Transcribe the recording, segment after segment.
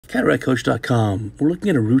CataractCoach.com. We're looking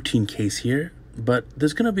at a routine case here, but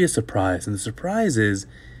there's going to be a surprise, and the surprise is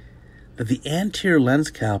that the anterior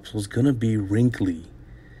lens capsule is going to be wrinkly,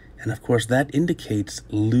 and of course that indicates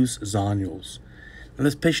loose zonules. Now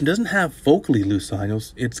this patient doesn't have focally loose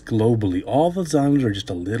zonules, it's globally. All the zonules are just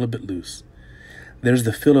a little bit loose. There's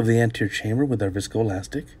the fill of the anterior chamber with our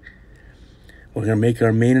viscoelastic. We're going to make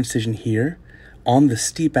our main incision here on the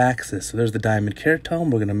steep axis. So there's the diamond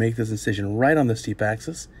keratome. We're going to make this incision right on the steep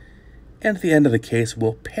axis. And at the end of the case,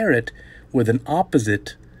 we'll pair it with an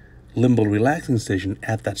opposite limbal relaxing incision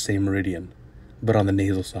at that same meridian, but on the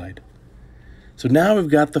nasal side. So now we've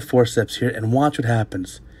got the forceps here, and watch what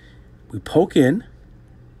happens. We poke in,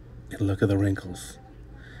 and look at the wrinkles.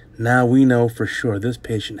 Now we know for sure this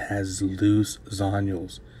patient has loose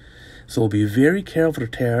zonules. So we'll be very careful to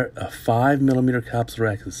tear a 5mm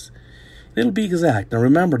capsulorhexis. It'll be exact. Now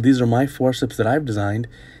remember, these are my forceps that I've designed,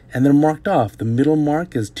 and they're marked off. The middle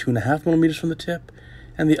mark is 2.5mm from the tip,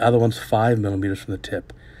 and the other one's 5mm from the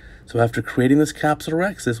tip. So after creating this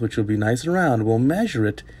capsulorhexis, which will be nice and round, we'll measure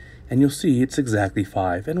it, and you'll see it's exactly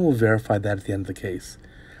 5, and we'll verify that at the end of the case.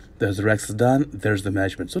 There's the rhexis done, there's the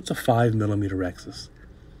measurement. So it's a 5mm rhexis.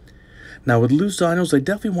 Now with loose zonules, I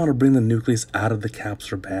definitely want to bring the nucleus out of the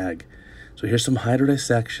capsular bag. So here's some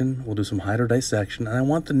hydro-dissection. We'll do some hydro-dissection, and I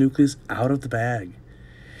want the nucleus out of the bag.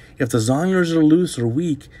 If the zonulars are loose or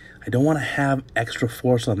weak, I don't want to have extra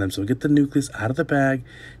force on them. So get the nucleus out of the bag.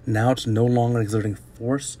 Now it's no longer exerting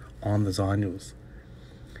force on the zonules.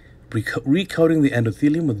 Recoating the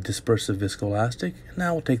endothelium with dispersive viscoelastic. And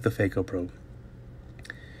now we'll take the phaco probe.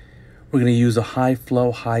 We're going to use a high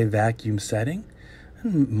flow, high vacuum setting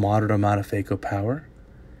and moderate amount of phaco power.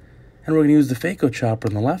 And we're going to use the phaco chopper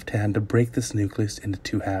in the left hand to break this nucleus into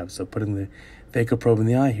 2 halves. So putting the phaco probe in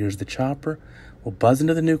the eye, here's the chopper. We'll buzz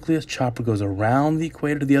into the nucleus, chopper goes around the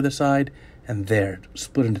equator to the other side, and there,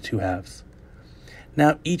 split into 2 halves.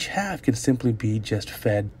 Now, each half can simply be just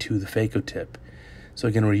fed to the phaco tip. So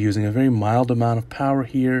again, we're using a very mild amount of power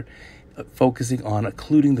here, focusing on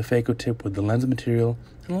occluding the phaco tip with the lens material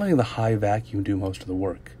and letting the high vacuum do most of the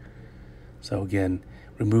work. So again,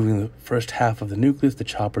 removing the first half of the nucleus, the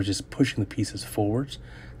chopper is just pushing the pieces forwards,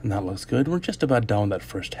 and that looks good. We're just about done with that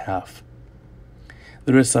first half.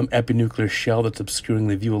 There is some epinuclear shell that's obscuring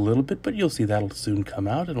the view a little bit, but you'll see that'll soon come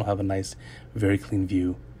out, and we'll have a nice, very clean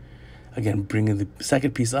view. Again, bringing the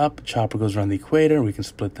second piece up, chopper goes around the equator, and we can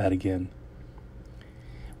split that again.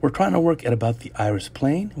 We're trying to work at about the iris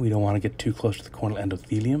plane. We don't want to get too close to the corneal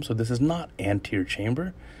endothelium, so this is not anterior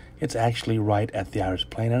chamber. It's actually right at the iris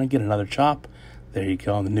plane. And again, another chop. There you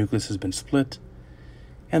go, and the nucleus has been split.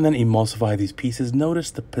 And then emulsify these pieces. Notice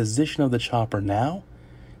the position of the chopper now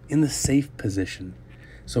in the safe position.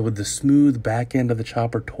 So with the smooth back end of the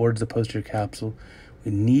chopper towards the posterior capsule,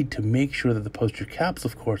 we need to make sure that the posterior capsule,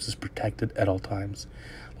 of course, is protected at all times.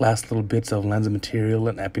 Last little bits of lens material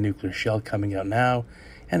and epinuclear shell coming out now.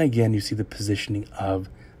 And again, you see the positioning of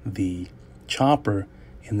the chopper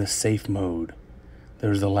in the safe mode.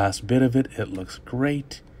 There's the last bit of it. It looks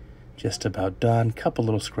great. Just about done. Couple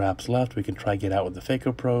little scraps left. We can try get out with the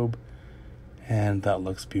phaco probe. And that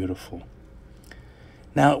looks beautiful.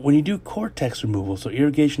 Now, when you do cortex removal, so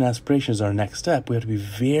irrigation aspiration is our next step, we have to be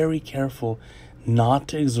very careful not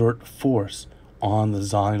to exert force on the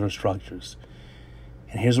zonular structures.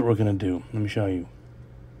 And here's what we're going to do. Let me show you.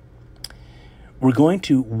 We're going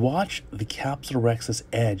to watch the capsulorhexis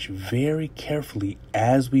edge very carefully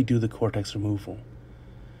as we do the cortex removal.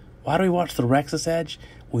 Why do we watch the rhexis edge?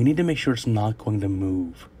 We need to make sure it's not going to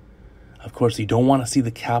move. Of course, you don't want to see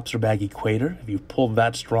the capsular bag equator. If you pull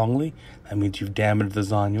that strongly, that means you've damaged the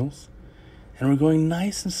zonules. And we're going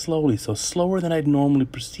nice and slowly, so slower than I'd normally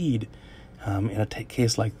proceed in a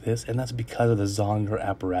case like this, and that's because of the zonular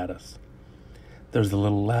apparatus. There's the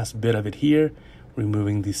little last bit of it here,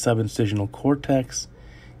 removing the subincisional cortex,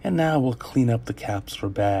 and now we'll clean up the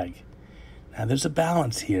capsular bag. Now there's a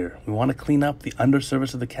balance here. We want to clean up the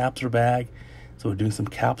undersurface of the capsular bag, so we're doing some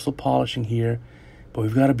capsule polishing here, but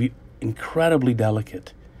we've got to be incredibly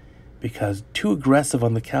delicate because too aggressive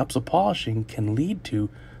on the capsule polishing can lead to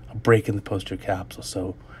a break in the posterior capsule.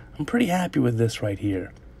 So I'm pretty happy with this right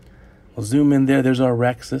here. We'll zoom in there. There's our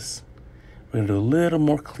rhexis. We're going to do a little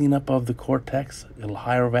more cleanup of the cortex, a little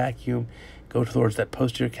higher vacuum, go towards that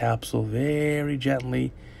posterior capsule very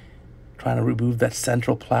gently, trying to remove that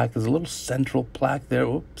central plaque. There's a little central plaque there.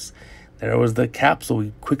 Oops. There was the capsule.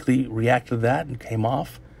 We quickly reacted to that and came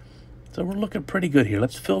off. So we're looking pretty good here.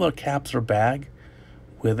 Let's fill our capsular bag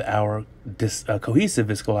with our cohesive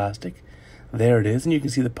viscoelastic. There it is, and you can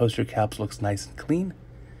see the posterior capsule looks nice and clean.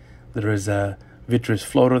 There is a vitreous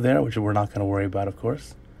floater there, which we're not going to worry about, of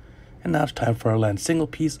course. And now it's time for our lens. Single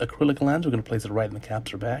piece acrylic lens. We're going to place it right in the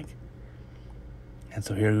capsular bag. And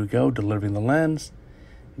so here we go, delivering the lens.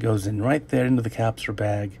 Goes in right there into the capsular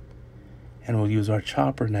bag. And we'll use our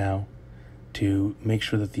chopper now to make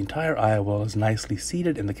sure that the entire IOL is nicely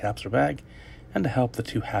seated in the capsular bag and to help the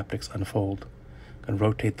two haptics unfold. I'm going to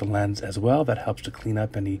rotate the lens as well. That helps to clean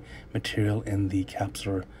up any material in the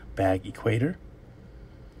capsular bag equator.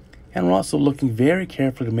 And we're also looking very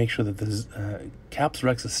carefully to make sure that the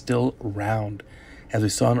capsulorhexis is still round. As we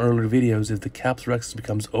saw in earlier videos, if the capsulorhexis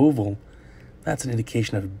becomes oval, that's an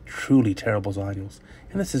indication of truly terrible zonules.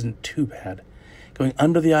 And this isn't too bad. Going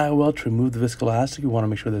under the IOL to remove the viscoelastic, we want to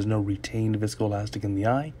make sure there's no retained viscoelastic in the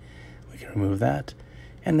eye. We can remove that.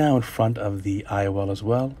 And now in front of the IOL as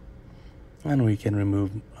well. And we can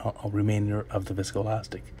remove a remainder of the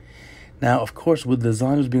viscoelastic. Now, of course, with the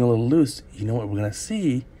zonules being a little loose, you know what we're going to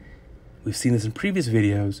see? We've seen this in previous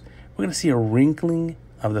videos. We're going to see a wrinkling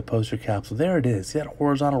of the posterior capsule. There it is. See that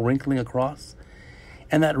horizontal wrinkling across?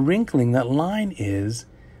 And that wrinkling, that line is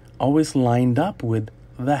always lined up with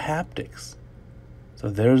the haptics. So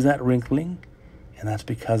there's that wrinkling, and that's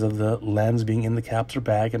because of the lens being in the capsular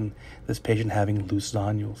bag and this patient having loose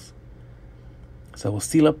zonules. So we'll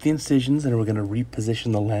seal up the incisions, and we're going to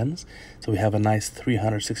reposition the lens so we have a nice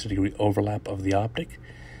 360-degree overlap of the optic.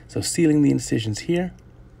 So sealing the incisions here.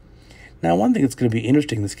 Now, one thing that's going to be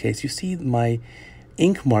interesting in this case, you see my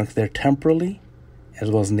ink mark there temporally as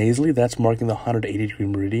well as nasally. That's marking the 180-degree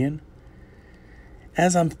meridian.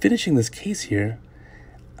 As I'm finishing this case here,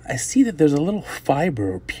 I see that there's a little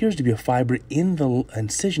fiber, or appears to be a fiber, in the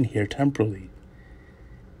incision here temporally.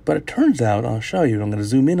 But it turns out, I'll show you, I'm going to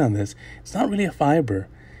zoom in on this, it's not really a fiber.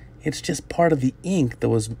 It's just part of the ink that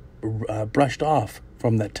was brushed off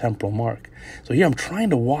from that temporal mark. So here I'm trying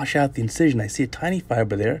to wash out the incision. I see a tiny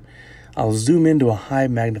fiber there. I'll zoom into a high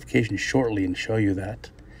magnification shortly and show you that.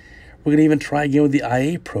 We're going to even try again with the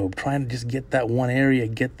IA probe, trying to just get that one area,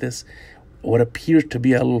 get this, what appears to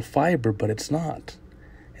be a little fiber, but it's not.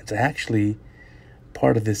 It's actually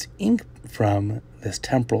part of this ink from this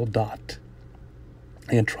temporal dot.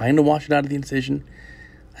 Again, trying to wash it out of the incision.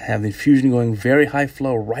 I have the infusion going very high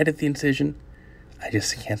flow right at the incision. I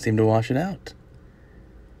just can't seem to wash it out.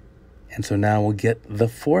 And so now we'll get the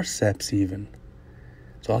forceps even.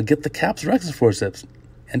 So I'll get the capsulorhexis forceps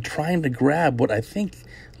and trying to grab what I think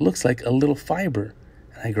looks like a little fiber.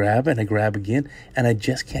 And I grab and I grab again, and I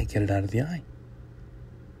just can't get it out of the eye.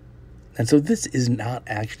 And so this is not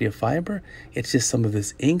actually a fiber. It's just some of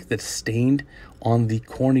this ink that's stained on the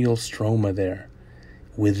corneal stroma there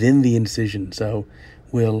within the incision. So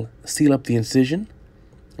we'll seal up the incision.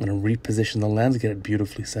 I'm going to reposition the lens, get it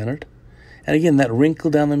beautifully centered. And again, that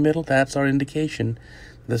wrinkle down the middle, that's our indication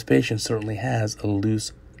this patient certainly has a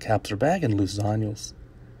loose capsular bag and loose zonules.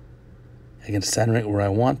 Again, centering it where I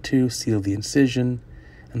want to, seal the incision,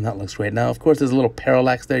 and that looks great. Now, of course, there's a little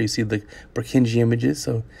parallax there. You see the Purkinje images,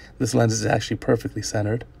 so this lens is actually perfectly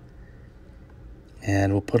centered.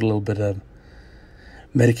 And we'll put a little bit of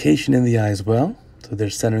medication in the eye as well. So they're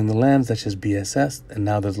centering the lens. That's just BSS. And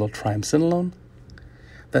now there's a little triamcinolone.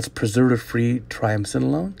 That's preservative-free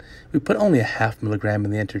triamcinolone. We put only a 0.5 milligram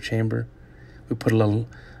in the anterior chamber. We put a little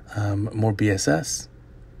more BSS.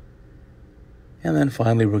 And then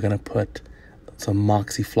finally, we're going to put some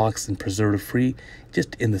moxifloxacin preservative-free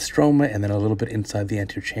just in the stroma and then a little bit inside the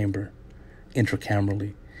anterior chamber,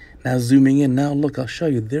 intracamerally. Now zooming in, now look, I'll show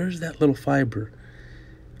you. There's that little fiber,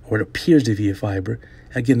 or it appears to be a fiber.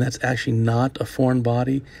 Again, that's actually not a foreign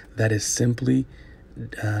body. That is simply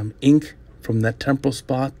ink from that temporal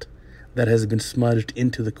spot that has been smudged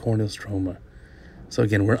into the corneal stroma. So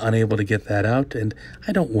again, we're unable to get that out, and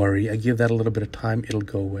I don't worry. I give that a little bit of time, it'll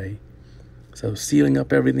go away. So sealing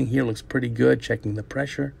up everything here looks pretty good, checking the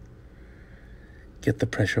pressure. Get the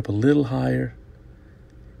pressure up a little higher,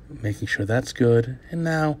 making sure that's good. And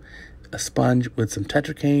now a sponge with some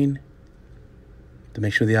tetracaine to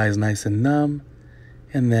make sure the eye is nice and numb.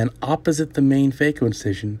 And then opposite the main phaco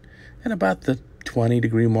incision, at about the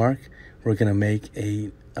 20-degree mark, we're going to make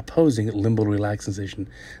a opposing limbal relax incision.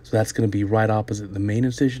 So that's going to be right opposite the main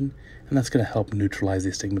incision, and that's going to help neutralize the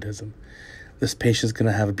astigmatism. This patient's going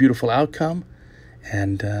to have a beautiful outcome,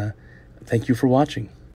 and thank you for watching.